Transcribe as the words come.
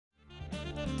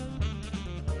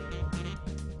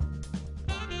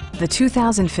the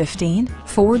 2015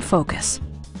 Ford Focus.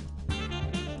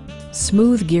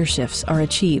 Smooth gear shifts are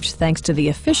achieved thanks to the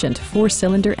efficient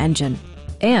four-cylinder engine.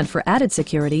 And for added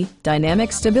security,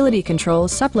 dynamic stability control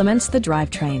supplements the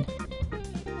drivetrain.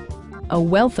 A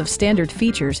wealth of standard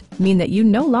features mean that you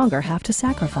no longer have to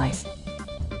sacrifice,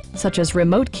 such as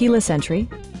remote keyless entry,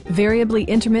 variably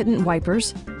intermittent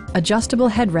wipers,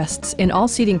 adjustable headrests in all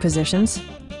seating positions,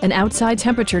 an outside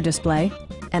temperature display,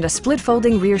 and a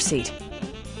split-folding rear seat.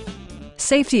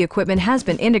 Safety equipment has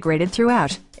been integrated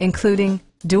throughout, including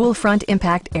dual front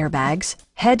impact airbags,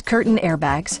 head curtain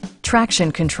airbags,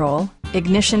 traction control,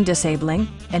 ignition disabling,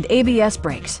 and ABS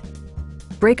brakes.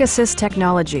 Brake Assist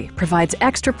technology provides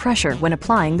extra pressure when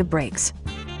applying the brakes.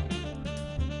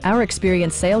 Our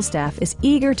experienced sales staff is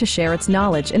eager to share its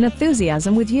knowledge and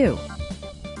enthusiasm with you.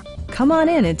 Come on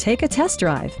in and take a test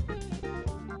drive.